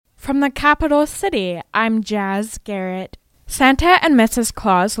from the capital city, I'm Jazz Garrett. Santa and Mrs.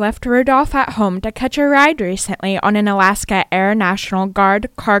 Claus left Rudolph at home to catch a ride recently on an Alaska Air National Guard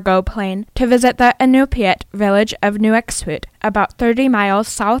cargo plane to visit the Inupiat village of Nuiqsut, about 30 miles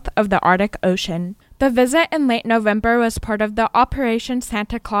south of the Arctic Ocean. The visit in late November was part of the Operation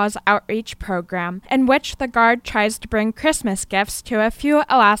Santa Claus outreach program, in which the Guard tries to bring Christmas gifts to a few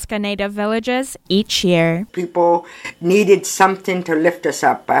Alaska Native villages each year. People needed something to lift us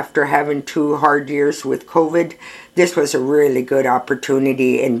up after having 2 hard years with COVID. This was a really good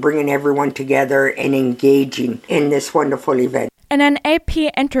opportunity in bringing everyone together and engaging in this wonderful event. In an AP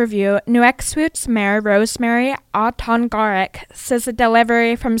interview, Nuiqsut's Mayor Rosemary Autongarek says the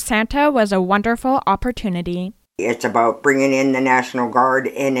delivery from Santa was a wonderful opportunity. It's about bringing in the National Guard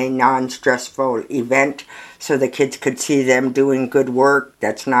in a non-stressful event so the kids could see them doing good work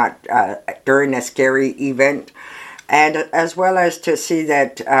that's not during a scary event, and as well as to see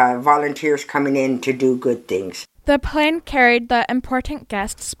that volunteers coming in to do good things. The plane carried the important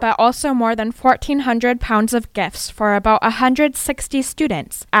guests, but also more than 1,400 pounds of gifts for about 160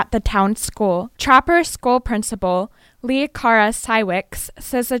 students at the town school. Trapper School Principal Lee Kara Sywicks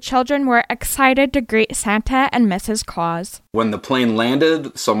says the children were excited to greet Santa and Mrs. Claus. When the plane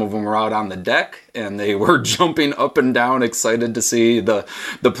landed, some of them were out on the deck, and they were jumping up and down, excited to see the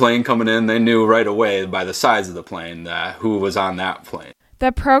plane coming in. They knew right away by the size of the plane who was on that plane.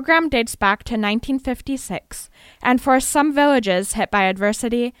 The program dates back to 1956, and for some villages hit by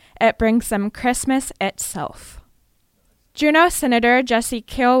adversity, it brings them Christmas itself. Juneau Senator Jesse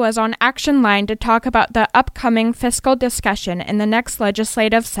Kiehl was on Action Line to talk about the upcoming fiscal discussion in the next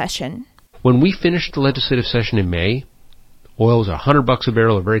legislative session. When we finished the legislative session in May, oil was $100 a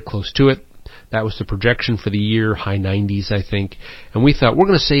barrel or very close to it. That was the projection for the year, high 90s, I think. And we thought we're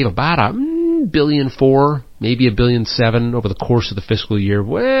going to save about $1.4 billion, maybe $1.7 billion over the course of the fiscal year.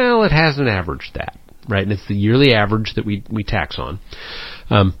 Well, it hasn't averaged that, right? And it's the yearly average that we tax on.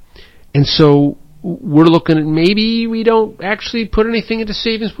 And so we're looking at maybe we don't actually put anything into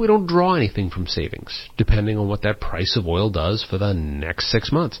savings, but we don't draw anything from savings, depending on what that price of oil does for the next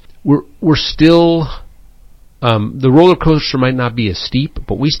 6 months. We're still... the roller coaster might not be as steep,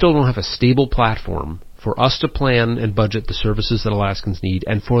 but we still don't have a stable platform for us to plan and budget the services that Alaskans need,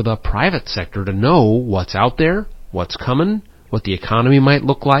 and for the private sector to know what's out there, what's coming, what the economy might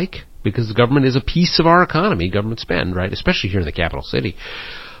look like, because the government is a piece of our economy, government spend, right, especially here in the capital city,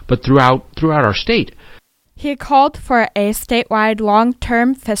 but throughout our state. He called for a statewide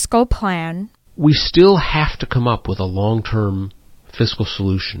long-term fiscal plan. We still have to come up with a long-term fiscal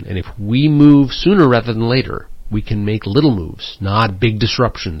solution, and if we move sooner rather than later, we can make little moves, not big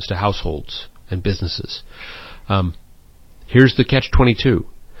disruptions to households and businesses. Here's the catch-22.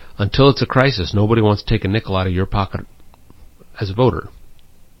 Until it's a crisis, nobody wants to take a nickel out of your pocket as a voter.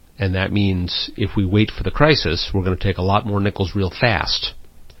 And that means if we wait for the crisis, we're going to take a lot more nickels real fast.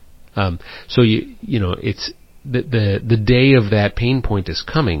 So you know, it's the day of that pain point is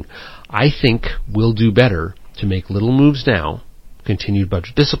coming. I think we'll do better to make little moves now, continued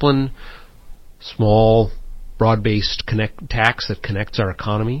budget discipline, small, broad-based tax that connects our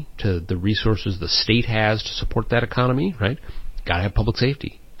economy to the resources the state has to support that economy, right? Got to have public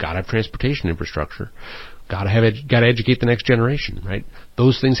safety. Got to have transportation infrastructure. Got to educate the next generation, right?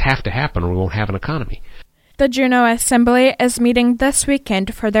 Those things have to happen or we won't have an economy. The Juneau Assembly is meeting this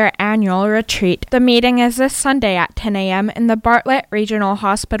weekend for their annual retreat. The meeting is this Sunday at 10 a.m. in the Bartlett Regional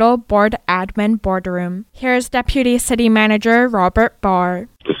Hospital Board Admin Boardroom. Here's Deputy City Manager Robert Barr.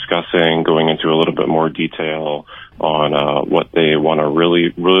 Discussing, going into a little bit more detail on what they want to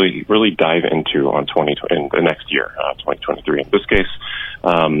really dive into on in the next year, 2023 in this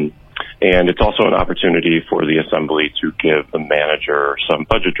case. And it's also an opportunity for the Assembly to give the manager some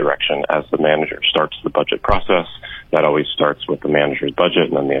budget direction as the manager starts the budget process. That always starts with the manager's budget,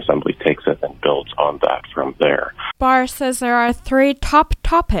 and then the Assembly takes it and builds on that from there. Barr says there are 3 top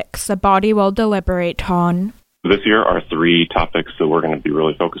topics the body will deliberate on. This year, our 3 topics that we're going to be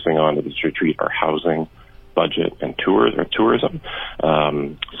really focusing on at this retreat are housing, budget, and tourism.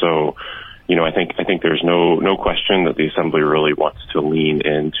 So, you know, I think there's no question that the Assembly really wants to lean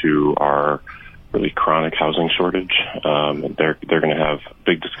into our really chronic housing shortage. They're going to have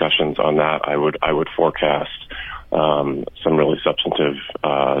big discussions on that. I would forecast some really substantive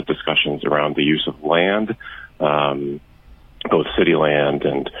discussions around the use of land, both city land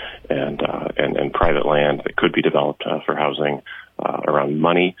and private land that could be developed for housing, around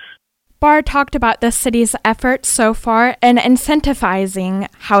money. Barr talked about the city's efforts so far in incentivizing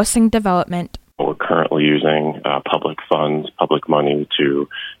housing development. We're currently using public funds, public money to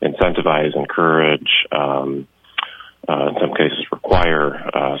incentivize, encourage in some cases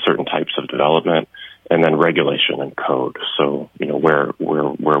require certain types of development, and then regulation and code. So, where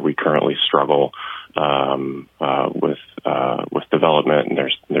we currently struggle with development, and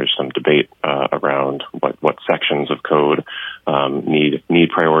there's some debate around what sections of code need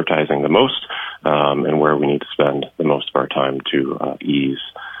prioritizing the most, and where we need to spend the most of our time to ease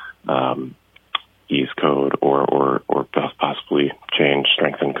code or possibly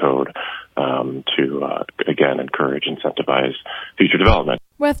strengthen code to again encourage, incentivize future development.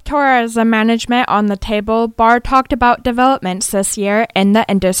 With tourism management on the table, Barr talked about developments this year in the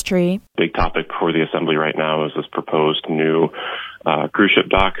industry. Big topic for the Assembly right now is this proposed new cruise ship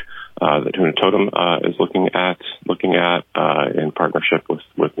dock that Notn is looking at in partnership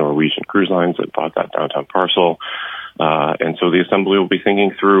with Norwegian Cruise Lines that bought that downtown parcel. And so the Assembly will be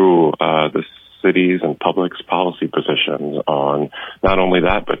thinking through the cities and public's policy positions on not only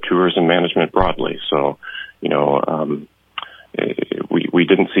that, but tourism management broadly. So, we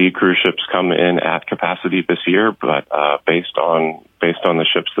didn't see cruise ships come in at capacity this year, but based on the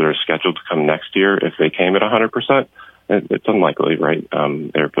ships that are scheduled to come next year, if they came at 100%, it's unlikely, right?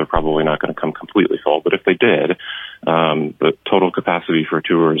 They're probably not going to come completely full, but if they did, the total capacity for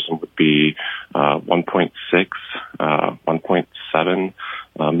tourism would be 1.7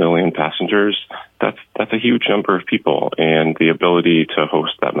 million passengers. That's a huge number of people, and the ability to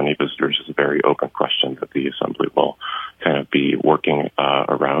host that many visitors is a very open question that the Assembly will kind of be working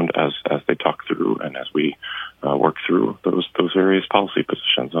around as they talk through and as we work through those various policy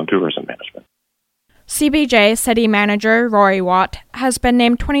positions on tourism management. CBJ City Manager Rorie has been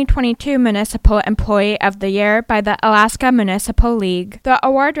named 2022 Municipal Employee of the Year by the Alaska Municipal League. The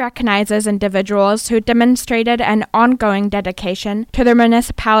award recognizes individuals who demonstrated an ongoing dedication to their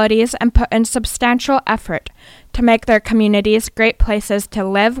municipalities and put in substantial effort to make their communities great places to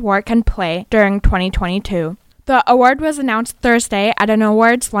live, work, and play during 2022. The award was announced Thursday at an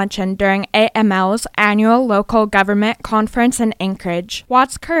awards luncheon during AML's annual local government conference in Anchorage.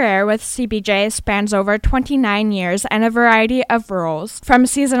 Watt's career with CBJ spans over 29 years and a variety of roles, from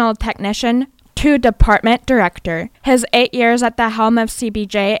seasonal technician to department director. His 8 years at the helm of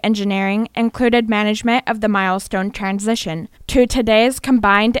CBJ Engineering included management of the Milestone transition to today's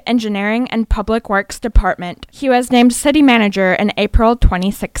combined engineering and public works department. He was named city manager in April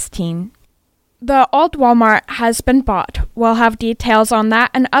 2016. The old Walmart has been bought. We'll have details on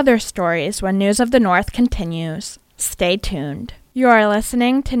that and other stories when News of the North continues. Stay tuned. You're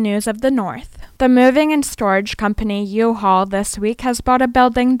listening to News of the North. The moving and storage company U-Haul this week has bought a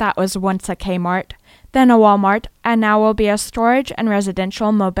building that was once a K-Mart, then a Walmart, and now will be a storage and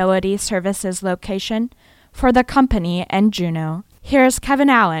residential mobility services location for the company in Juneau. Here's Kevin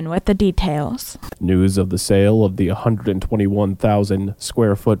Allen with the details. News of the sale of the 121,000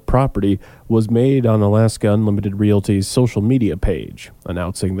 square foot property was made on Alaska Unlimited Realty's social media page,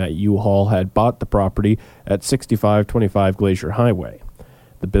 announcing that U-Haul had bought the property at 6525 Glacier Highway.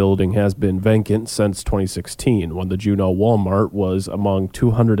 The building has been vacant since 2016, when the Juneau Walmart was among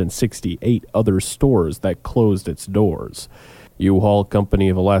 268 other stores that closed its doors. U-Haul Company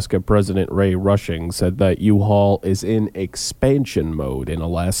of Alaska President Ray Rushing said that U-Haul is in expansion mode in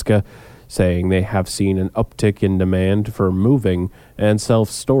Alaska, saying they have seen an uptick in demand for moving and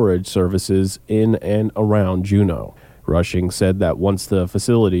self-storage services in and around Juneau. Rushing said that once the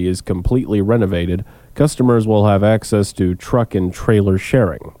facility is completely renovated, customers will have access to truck and trailer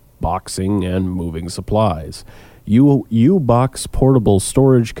sharing, boxing, and moving supplies. U-Box portable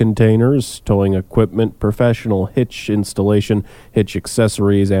storage containers, towing equipment, professional hitch installation, hitch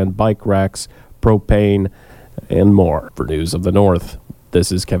accessories, and bike racks, propane, and more. For News of the North,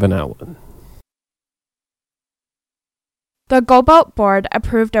 this is Kevin Allen. The Goldbelt Board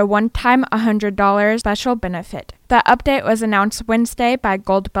approved a one-time $100 special benefit. The update was announced Wednesday by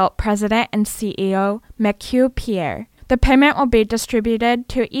Goldbelt President and CEO Mick Pierre. The payment will be distributed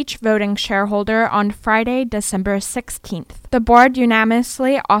to each voting shareholder on Friday, December 16th. The board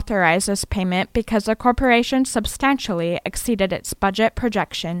unanimously authorized this payment because the corporation substantially exceeded its budget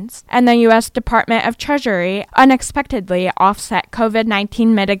projections, and the U.S. Department of Treasury unexpectedly offset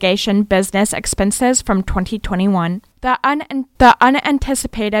COVID-19 mitigation business expenses from 2021. The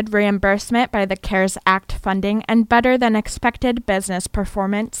unanticipated reimbursement by the CARES Act funding and better-than-expected business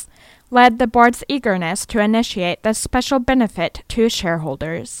performance led the board's eagerness to initiate this special benefit to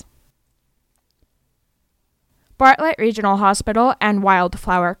shareholders. Bartlett Regional Hospital and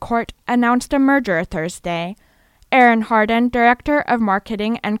Wildflower Court announced a merger Thursday. Aaron Harden, Director of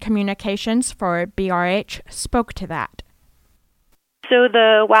Marketing and Communications for BRH, spoke to that. So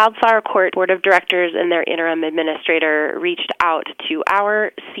the Wildflower Court Board of Directors and their interim administrator reached out to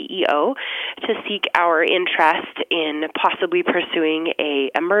our CEO to seek our interest in possibly pursuing a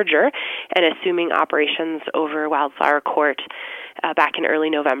merger and assuming operations over Wildflower Court back in early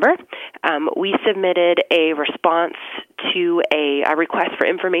November. We submitted a response to a request for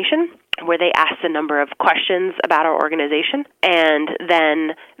information where they asked a number of questions about our organization, and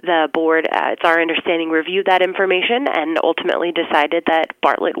then the board, it's our understanding, reviewed that information and ultimately decided that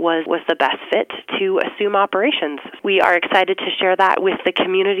Bartlett was the best fit to assume operations. We are excited to share that with the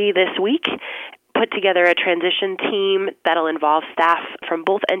community this week, put together a transition team that'll involve staff from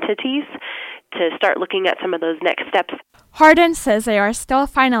both entities to start looking at some of those next steps. Hardin says they are still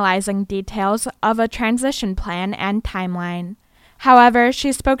finalizing details of a transition plan and timeline. However,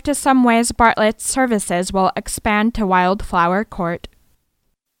 she spoke to some ways Bartlett's services will expand to Wildflower Court.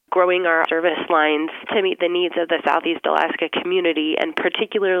 Growing our service lines to meet the needs of the Southeast Alaska community, and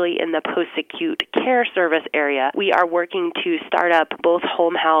particularly in the post-acute care service area. We are working to start up both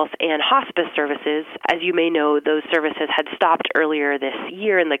home health and hospice services. As you may know, those services had stopped earlier this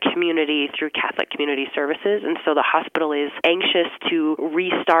year in the community through Catholic Community Services, and so the hospital is anxious to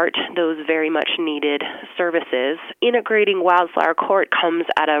restart those very much needed services. Integrating Wildflower Court comes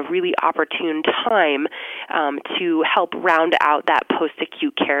at a really opportune time to help round out that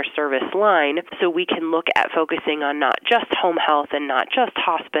post-acute care service line, so we can look at focusing on not just home health and not just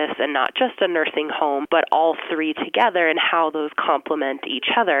hospice and not just a nursing home, but all three together and how those complement each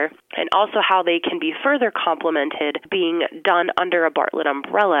other, and also how they can be further complemented being done under a Bartlett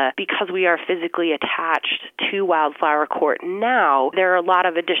umbrella. Because we are physically attached to Wildflower Court now, there are a lot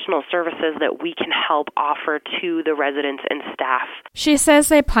of additional services that we can help offer to the residents and staff. She says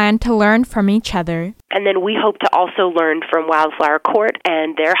they plan to learn from each other. And then we hope to also learn from Wildflower Court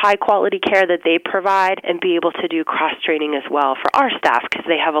and their high-quality care that they provide, and be able to do cross-training as well for our staff, because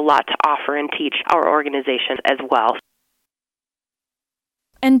they have a lot to offer and teach our organization as well.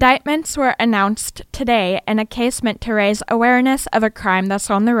 Indictments were announced today in a case meant to raise awareness of a crime that's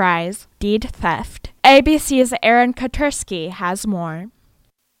on the rise, deed theft. ABC's Aaron Kotursky has more.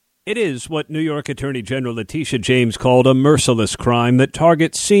 It is what New York Attorney General Letitia James called a merciless crime that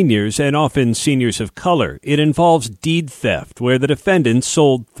targets seniors, and often seniors of color. It involves deed theft, where the defendants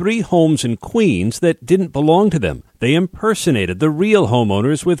sold 3 homes in Queens that didn't belong to them. They impersonated the real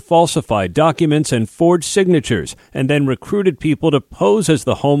homeowners with falsified documents and forged signatures, and then recruited people to pose as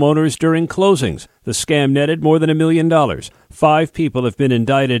the homeowners during closings. The scam netted more than $1 million. 5 people have been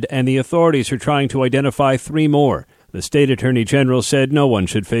indicted, and the authorities are trying to identify 3 more. The state attorney general said no one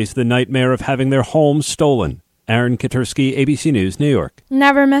should face the nightmare of having their homes stolen. Aaron Kotursky, ABC News, New York.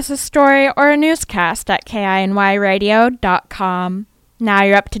 Never miss a story or a newscast at KINYradio.com. Now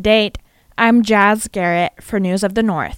you're up to date. I'm Jazz Garrett for News of the North.